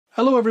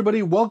Hello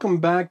everybody, welcome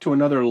back to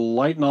another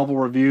light novel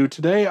review.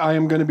 Today I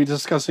am going to be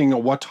discussing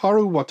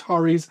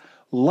Watari's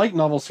light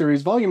novel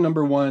series, volume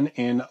number 1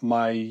 in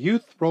My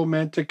Youth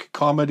Romantic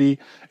Comedy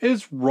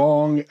Is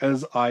Wrong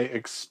as I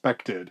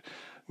Expected.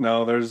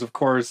 Now there's, of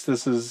course,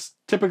 this is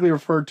typically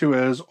referred to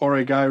as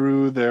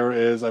OreGairu. There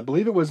is, I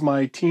believe it was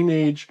My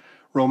Teenage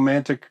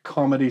Romantic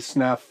Comedy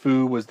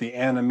SNAFU was the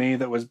anime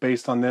that was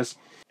based on this.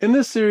 In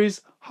this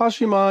series,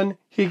 Hashiman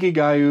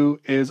Hikigayu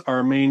is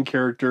our main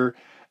character,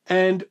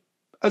 and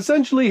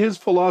essentially his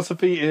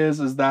philosophy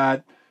is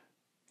that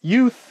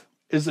youth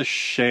is a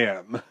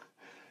sham.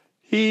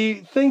 He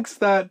thinks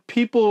that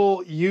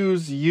people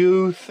use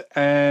youth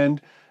and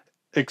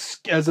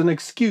as an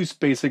excuse,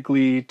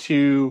 basically,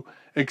 to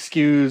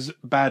excuse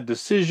bad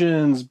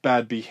decisions,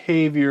 bad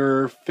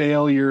behavior,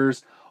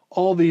 failures,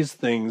 all these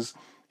things.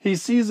 He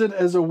sees it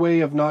as a way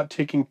of not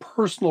taking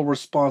personal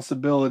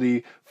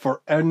responsibility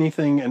for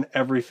anything and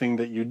everything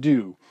that you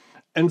do.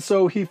 And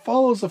so he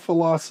follows a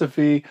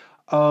philosophy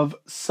of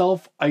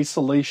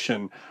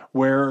self-isolation,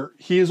 where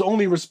he is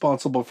only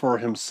responsible for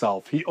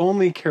himself. He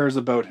only cares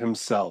about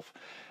himself.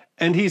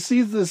 And he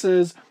sees this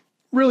as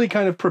really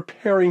kind of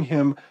preparing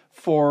him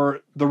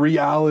for the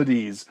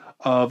realities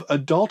of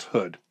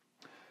adulthood.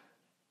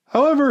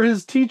 However,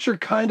 his teacher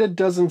kind of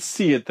doesn't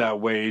see it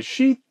that way.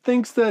 She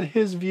thinks that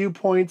his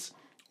viewpoints,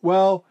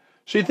 well,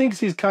 she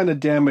thinks he's kind of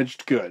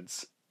damaged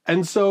goods.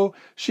 And so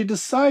she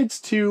decides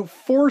to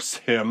force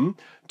him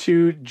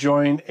to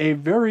join a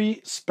very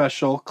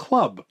special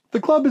club. The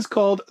club is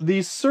called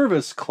the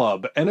Service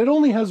Club, and it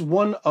only has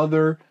one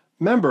other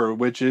member,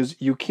 which is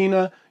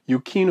Yukina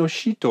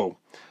Shito.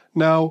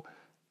 Now,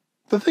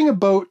 the thing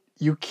about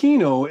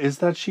Yukino is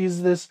that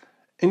she's this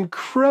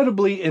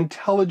incredibly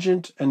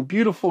intelligent and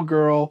beautiful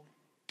girl,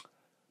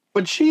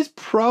 but she's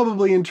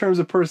probably, in terms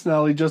of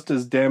personality, just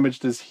as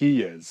damaged as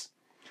he is.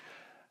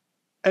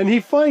 And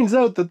he finds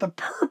out that the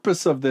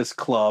purpose of this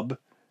club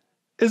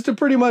is to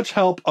pretty much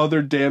help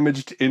other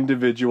damaged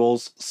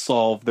individuals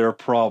solve their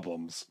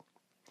problems.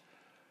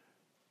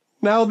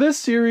 Now, this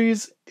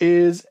series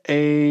is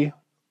I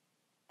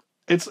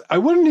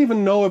wouldn't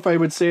even know if I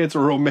would say it's a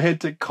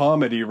romantic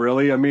comedy,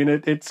 really. I mean,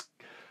 it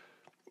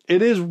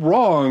is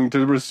wrong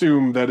to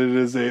assume that it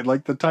is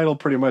like the title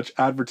pretty much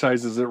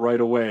advertises it right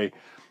away.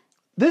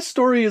 This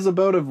story is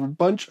about a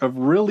bunch of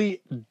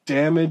really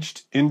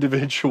damaged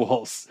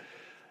individuals.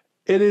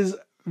 It is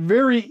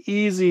very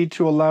easy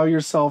to allow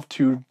yourself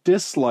to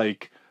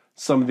dislike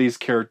some of these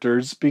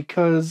characters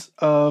because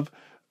of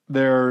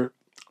their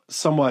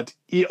somewhat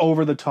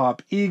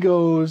over-the-top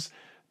egos,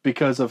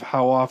 because of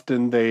how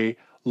often they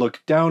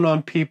look down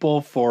on people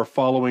for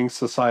following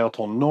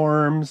societal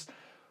norms.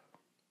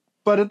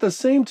 But at the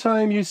same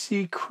time, you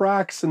see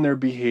cracks in their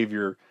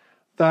behavior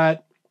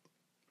that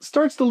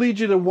starts to lead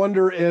you to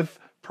wonder if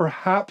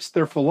perhaps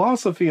their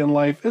philosophy in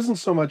life isn't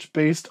so much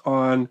based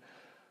on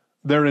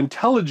their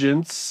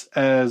intelligence,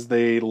 as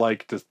they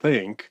like to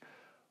think,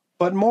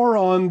 but more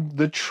on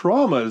the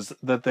traumas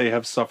that they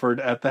have suffered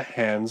at the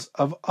hands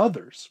of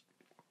others.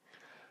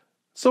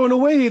 So in a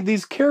way,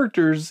 these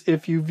characters,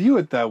 if you view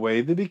it that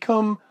way, they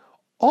become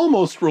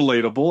almost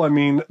relatable. I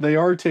mean, they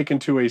are taken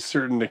to a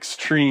certain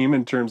extreme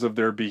in terms of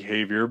their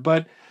behavior,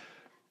 but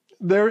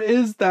there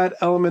is that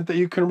element that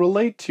you can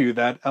relate to,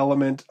 that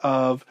element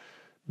of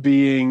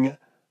being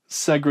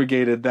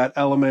segregated, that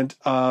element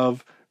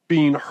of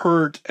being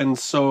hurt, and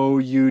so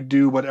you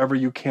do whatever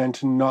you can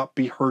to not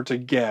be hurt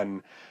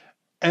again.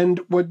 And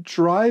what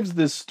drives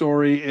this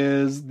story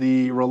is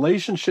the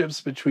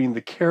relationships between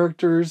the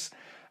characters,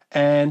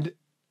 and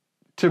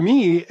to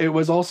me, it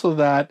was also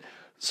that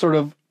sort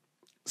of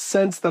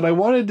sense that I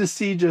wanted to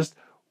see just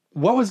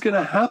what was going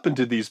to happen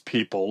to these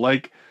people.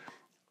 Like,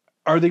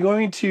 are they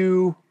going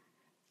to,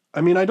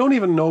 I mean, I don't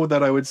even know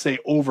that I would say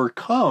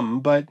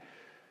overcome, but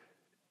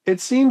it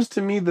seems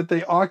to me that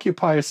they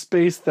occupy a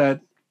space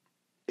that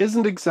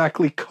isn't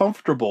exactly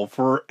comfortable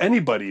for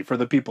anybody, for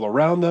the people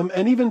around them,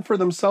 and even for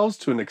themselves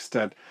to an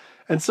extent.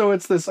 And so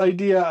it's this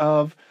idea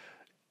of,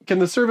 can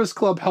the service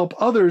club help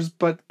others,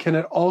 but can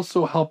it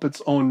also help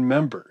its own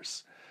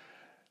members?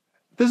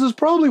 This is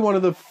probably one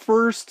of the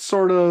first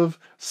sort of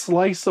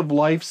slice of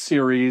life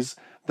series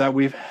that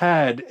we've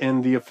had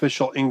in the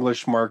official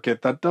English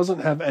market that doesn't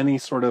have any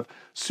sort of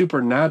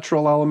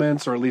supernatural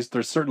elements, or at least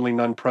there's certainly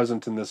none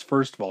present in this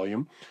first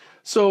volume.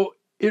 So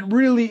it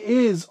really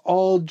is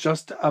all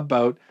just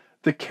about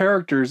the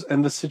characters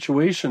and the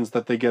situations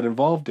that they get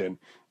involved in.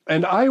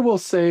 And I will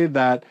say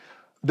that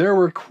there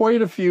were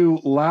quite a few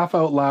laugh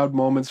out loud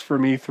moments for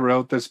me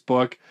throughout this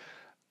book,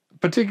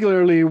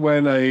 particularly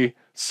when a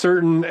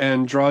certain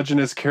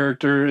androgynous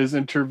character is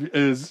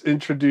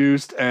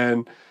introduced,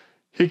 and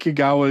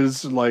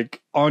Hikigawa's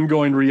like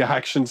ongoing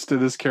reactions to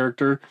this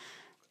character.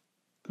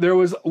 There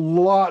was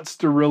lots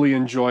to really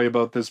enjoy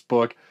about this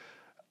book,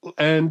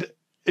 and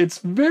it's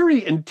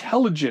very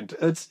intelligent.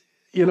 It's,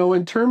 you know,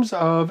 in terms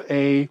of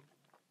a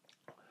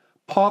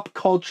pop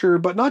culture,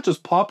 but not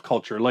just pop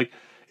culture, like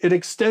it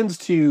extends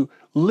to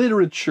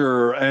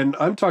literature, and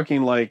I'm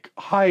talking like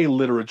high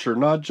literature,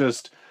 not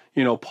just,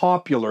 you know,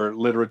 popular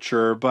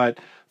literature, but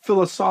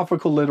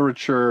philosophical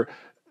literature.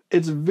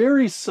 It's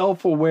very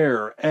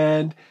self-aware,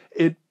 and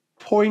it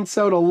points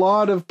out a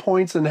lot of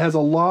points and has a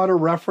lot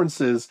of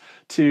references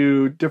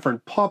to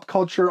different pop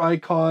culture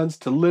icons,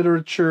 to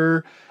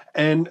literature,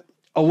 and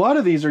a lot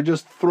of these are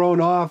just thrown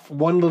off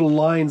one little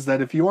lines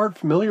that if you aren't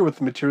familiar with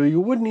the material, you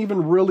wouldn't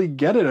even really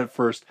get it at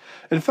first.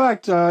 In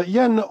fact,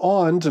 Yen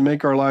On, to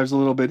make our lives a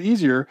little bit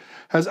easier,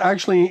 has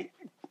actually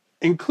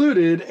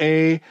included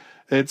they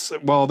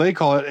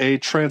call it a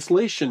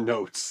translation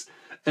notes.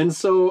 And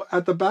so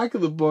at the back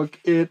of the book,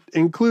 it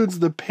includes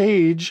the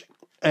page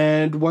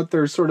and what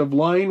their sort of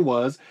line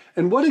was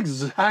and what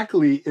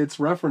exactly it's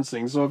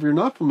referencing. So if you're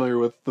not familiar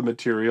with the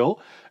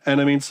material, and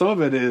I mean, some of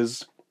it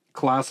is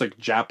classic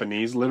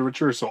Japanese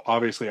literature, so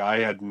obviously I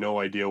had no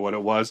idea what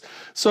it was.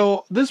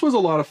 So this was a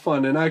lot of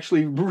fun and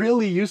actually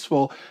really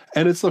useful,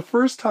 and it's the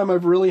first time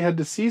I've really had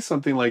to see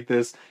something like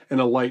this in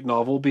a light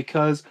novel,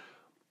 because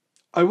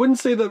I wouldn't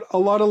say that a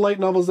lot of light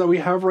novels that we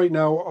have right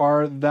now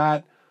are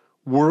that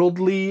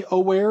worldly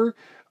aware,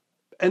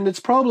 and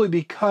it's probably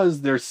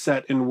because they're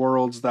set in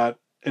worlds that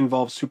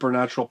involve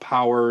supernatural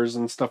powers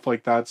and stuff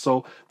like that,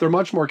 so they're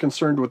much more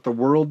concerned with the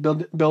world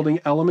building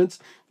elements.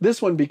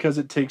 This one, because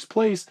it takes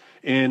place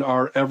in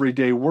our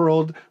everyday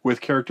world with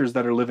characters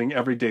that are living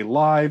everyday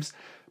lives,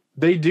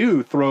 they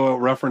do throw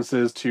out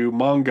references to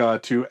manga,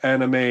 to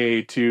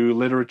anime, to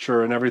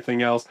literature and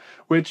everything else,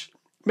 which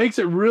makes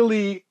it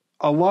really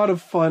a lot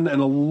of fun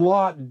and a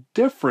lot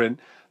different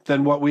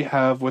than what we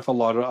have with a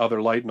lot of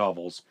other light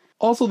novels.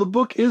 Also, the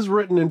book is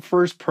written in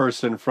first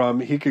person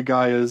from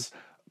Hikagaya's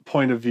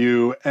point of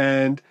view,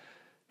 and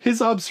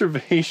his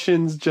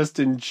observations just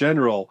in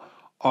general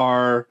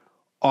are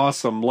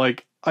awesome.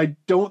 Like, I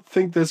don't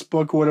think this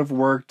book would have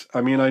worked.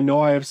 I mean, I know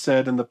I have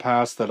said in the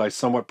past that I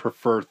somewhat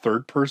prefer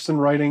third person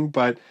writing,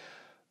 but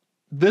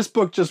this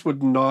book just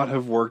would not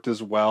have worked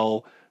as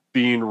well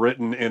being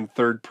written in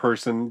third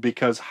person,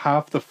 because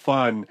half the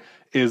fun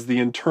is the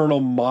internal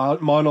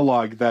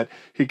monologue that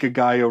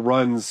Hikagaya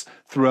runs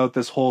throughout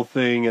this whole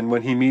thing, and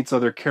when he meets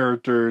other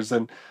characters,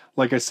 and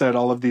like I said,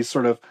 all of these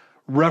sort of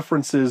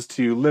references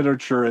to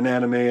literature and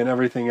anime and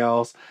everything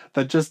else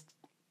that just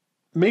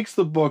makes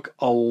the book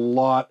a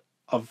lot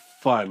of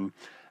fun.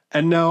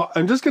 And now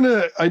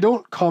I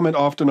don't comment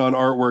often on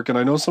artwork, and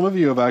I know some of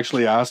you have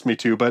actually asked me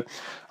to, but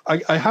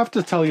I have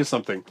to tell you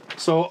something.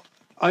 So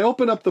I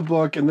open up the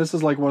book, and this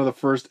is like one of the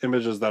first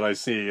images that I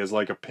see is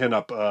like a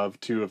pinup of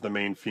two of the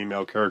main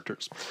female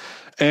characters.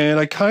 And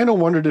I kind of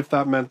wondered if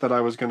that meant that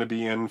I was going to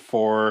be in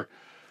for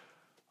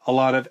a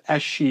lot of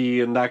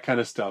ecchi and that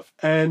kind of stuff.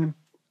 And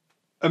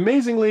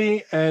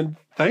amazingly and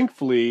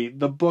thankfully,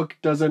 the book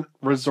doesn't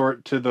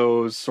resort to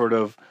those sort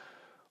of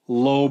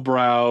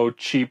lowbrow,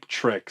 cheap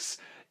tricks.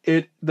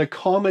 The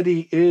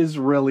comedy is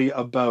really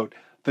about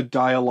the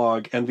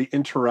dialogue and the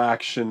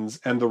interactions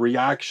and the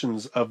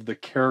reactions of the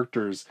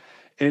characters.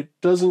 It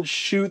doesn't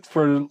shoot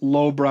for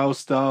lowbrow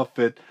stuff.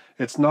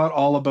 It's not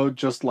all about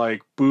just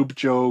like boob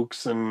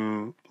jokes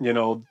and, you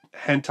know,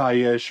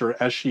 hentai-ish or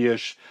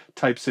ecchi-ish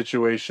type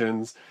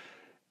situations.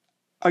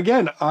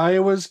 Again, I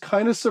was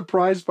kind of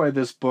surprised by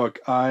this book.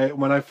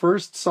 When I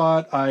first saw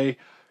it, I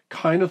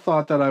kind of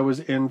thought that I was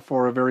in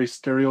for a very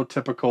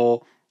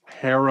stereotypical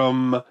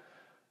harem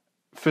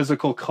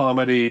physical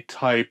comedy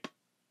type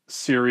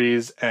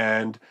series,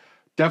 and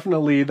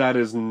definitely that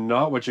is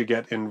not what you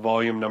get in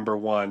volume number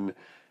 1.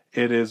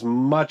 It is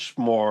much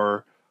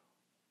more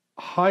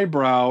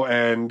highbrow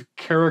and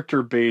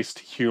character-based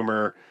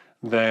humor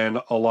than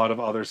a lot of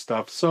other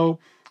stuff. So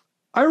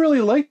I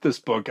really liked this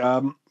book.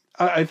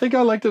 I think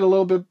I liked it a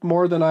little bit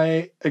more than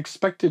I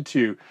expected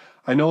to.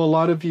 I know a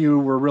lot of you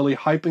were really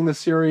hyping the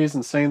series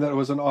and saying that it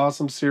was an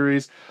awesome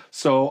series,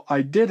 so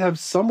I did have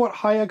somewhat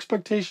high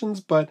expectations,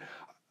 but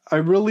I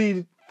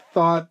really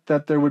thought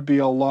that there would be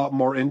a lot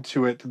more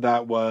into it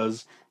that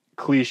was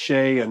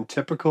cliche and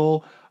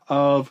typical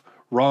of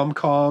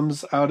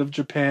rom-coms out of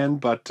Japan,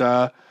 but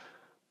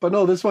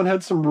no, this one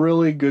had some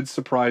really good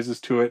surprises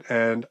to it,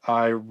 and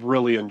I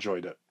really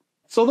enjoyed it.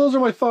 So those are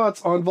my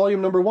thoughts on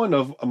volume number 1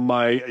 of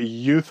my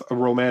youth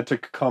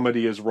romantic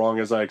comedy As Wrong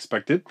As I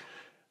Expected.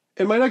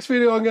 In my next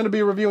video, I'm going to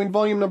be reviewing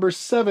volume number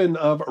 7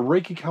 of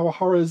Reiki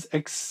Kawahara's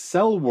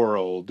Excel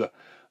World.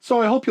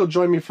 So I hope you'll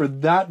join me for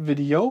that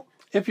video.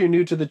 If you're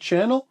new to the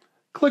channel,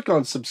 click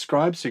on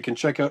subscribe so you can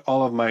check out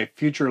all of my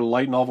future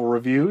light novel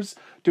reviews.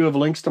 I do have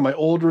links to my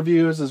old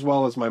reviews as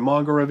well as my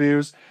manga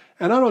reviews.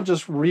 And I don't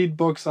just read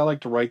books, I like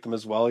to write them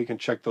as well. You can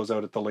check those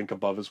out at the link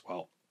above as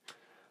well.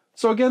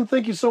 So again,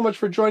 thank you so much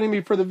for joining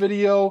me for the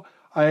video.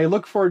 I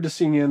look forward to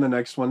seeing you in the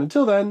next one.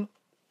 Until then,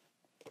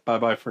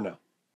 bye-bye for now.